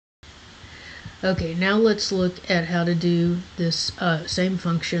Okay, now let's look at how to do this same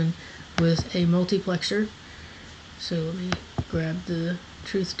function with a multiplexer. So let me grab the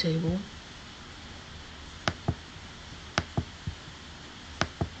truth table.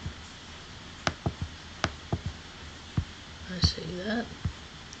 I see that.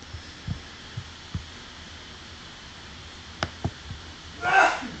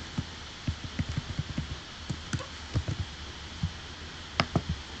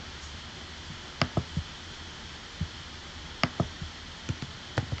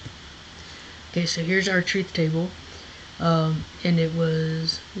 Okay, so here's our truth table, and it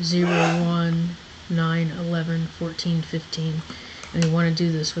was 0, 1, 9, 11, 14, 15, and we want to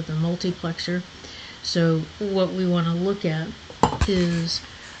do this with a multiplexer. So what we want to look at is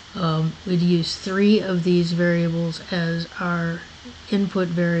we'd use 3 of these variables as our input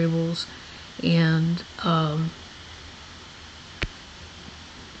variables, and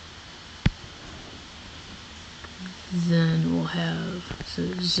then we'll have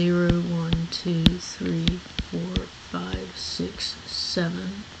 0, 1, 2, 3, 4, 5, 6,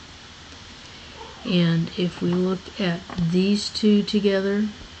 7. And if we look at these two together,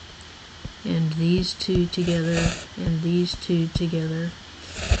 and these two together, and these two together,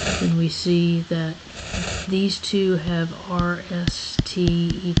 then we see that these two have RST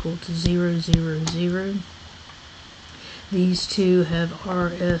equal to 0, 0, 0. These two have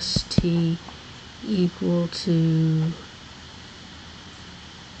RST equal to,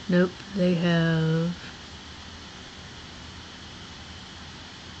 nope, they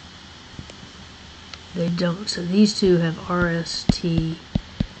don't. So these two have RST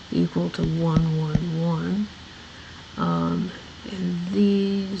equal to 1, 1, 1. And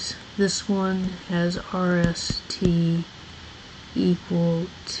this one has RST equal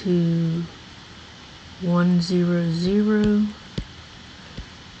to 1, 0, 0,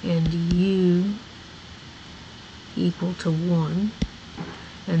 and U equal to 1.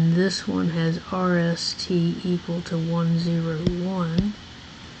 And this one has RST equal to 1, 0, 1,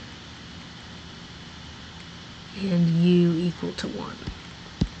 and U equal to 1.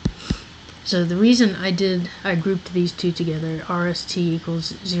 So the reason I grouped these two together, RST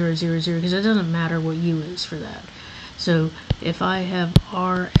equals 0, 0, 0, because it doesn't matter what U is for that. So if I have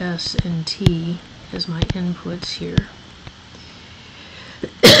R, S, and T as my inputs here,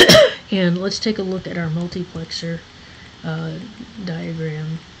 and let's take a look at our multiplexer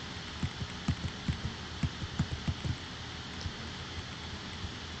diagram.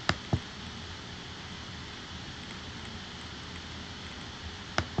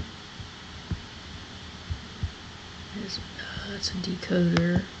 That's a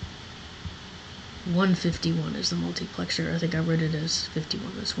decoder. 151 is the multiplexer. I think I wrote it as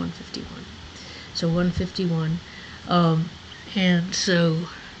 51. It's 151. So 151. And so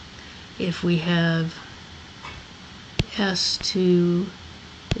if we have S2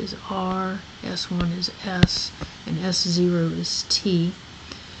 is R, S1 is S, and S0 is T,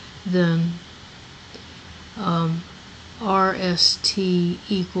 then RST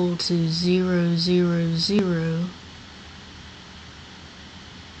equal to 0, 0, 0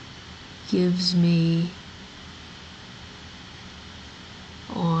 gives me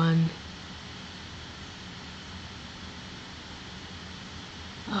on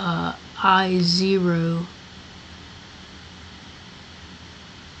I0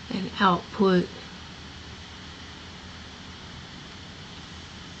 an output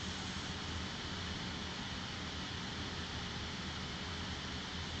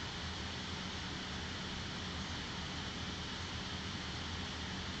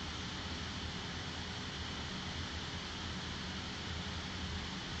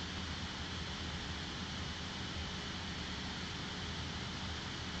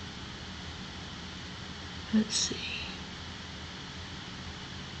let's see.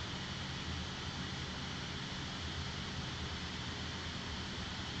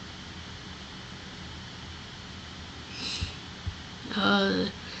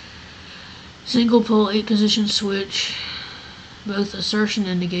 Single pole 8 position switch. Both assertion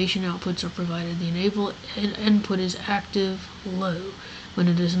and negation outputs are provided. The enable input is active low. When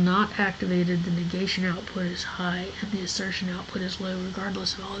it is not activated, the negation output is high and the assertion output is low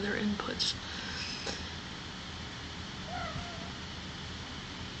regardless of all other inputs.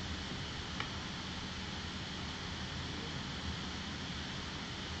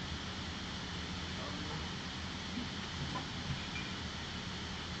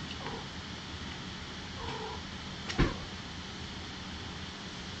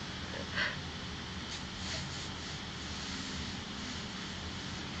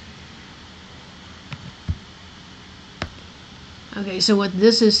 Okay, so what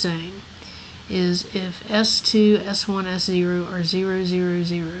this is saying is if S2, S1, S0 are 0, 0,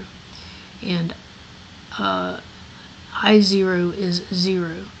 0, and I0 is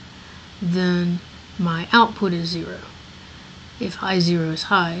 0, then my output is 0. If I0 is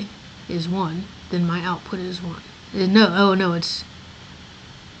high, is 1, then my output is 1. Then my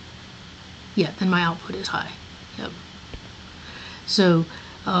output is high. Yep. So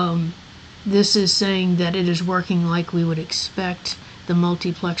this is saying that it is working like we would expect the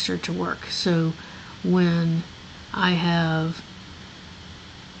multiplexer to work. So when I have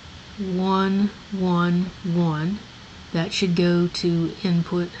 1, 1, 1, that should go to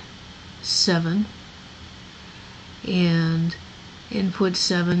input 7, and input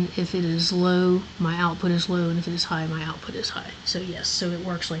 7, if it is low, my output is low, and if it is high, my output is high. So yes, so it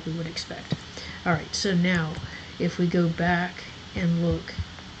works like we would expect. Alright, so now if we go back and look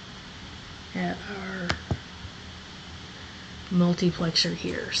at our multiplexer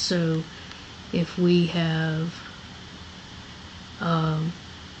here, so if we have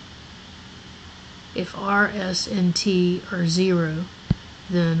if R, S, and T are 0,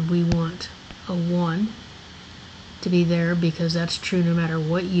 then we want a 1 to be there because that's true no matter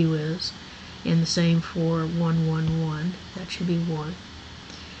what U is, and the same for 1, 1, 1, that should be 1.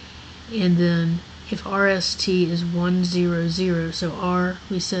 And then if RST is 1, 0, 0, so R,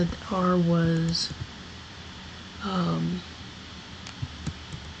 we said R was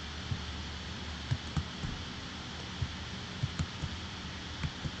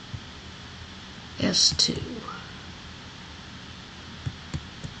S2.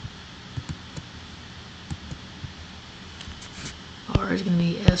 R is going to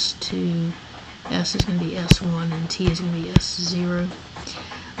be S2, S is going to be S1, and T is going to be S0.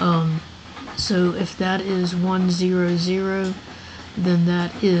 So if that is 1, 0, 0, then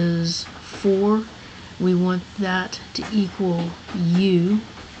that is 4. We want that to equal U.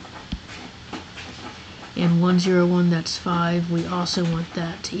 And 1, 0, 1, that's 5. We also want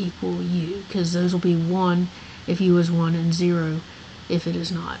that to equal U, because those will be 1 if U is 1 and 0 if it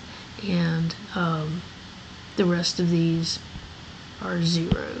is not. And the rest of these are 0.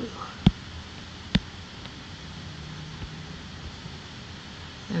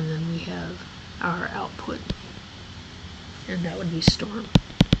 And then we have our output, and that would be storm.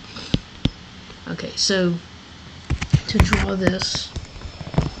 Okay, so to draw this,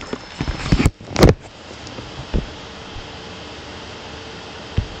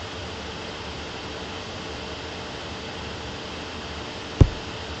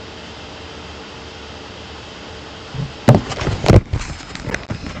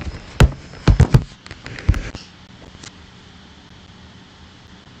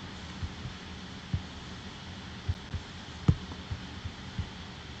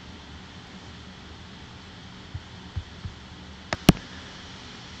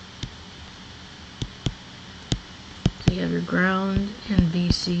 you have your ground and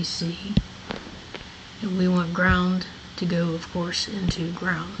VCC, and we want ground to go, of course, into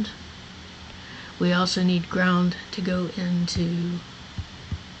ground. We also need ground to go into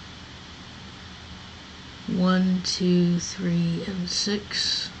 1, 2, 3, and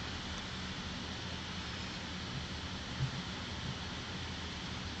 6.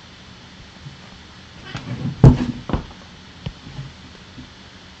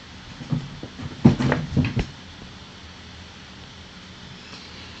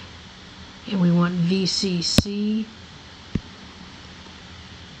 And we want VCC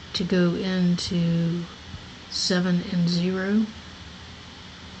to go into 7 and 0.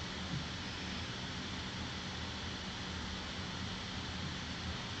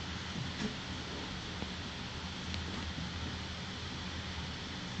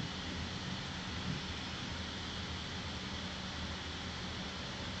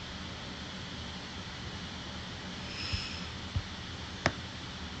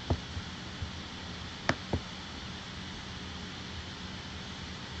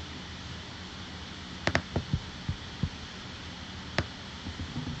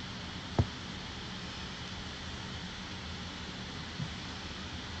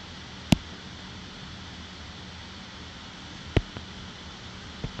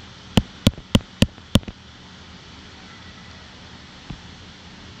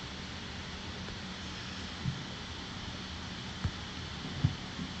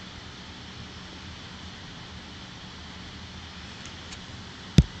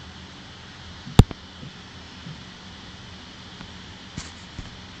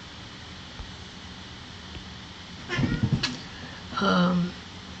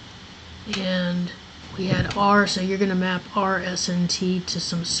 And we had R, so you're going to map R, S, and T to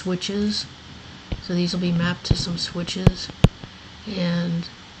some switches. So these will be mapped to some switches. And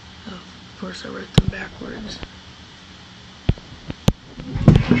course I wrote them backwards.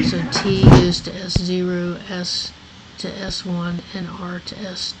 So T goes to S0, S to S1, and R to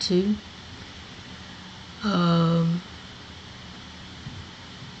S2. And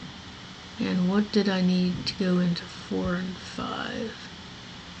what did I need to go into 4 and 5?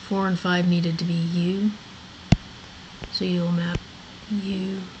 4 and 5 needed to be U. So you'll map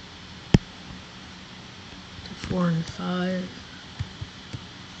U to 4 and 5.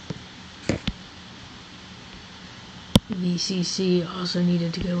 VCC also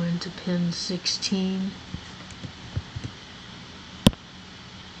needed to go into pin 16.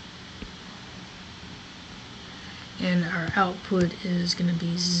 And our output is going to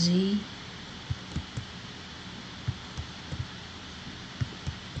be Z.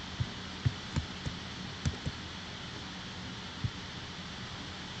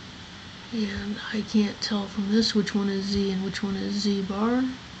 And I can't tell from this which one is Z and which one is Z bar.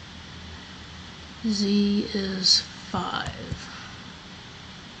 Z is 5.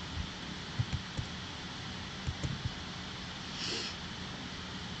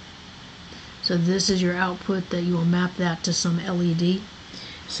 So this is your output that you will map that to some LED.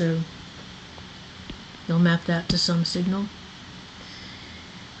 So you'll map that to some signal.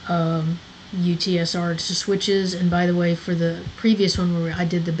 UTSR to switches, and by the way, for the previous one where I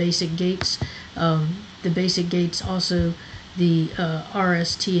did the basic gates, also the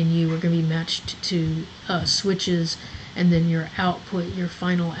RS, T, and U are going to be matched to switches, and then your output, your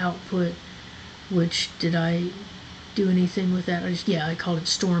final output, which did I do anything with that? I called it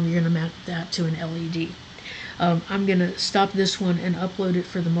storm. You're going to map that to an LED. I'm going to stop this one and upload it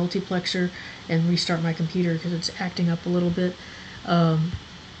for the multiplexer and restart my computer because it's acting up a little bit.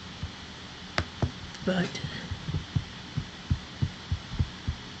 But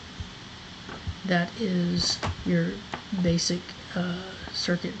that is your basic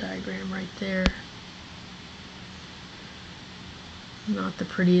circuit diagram right there. Not the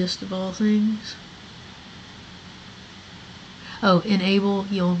prettiest of all things. Oh, enable,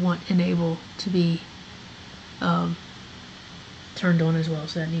 you'll want enable to be turned on as well,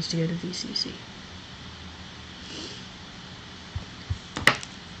 so that needs to go to VCC.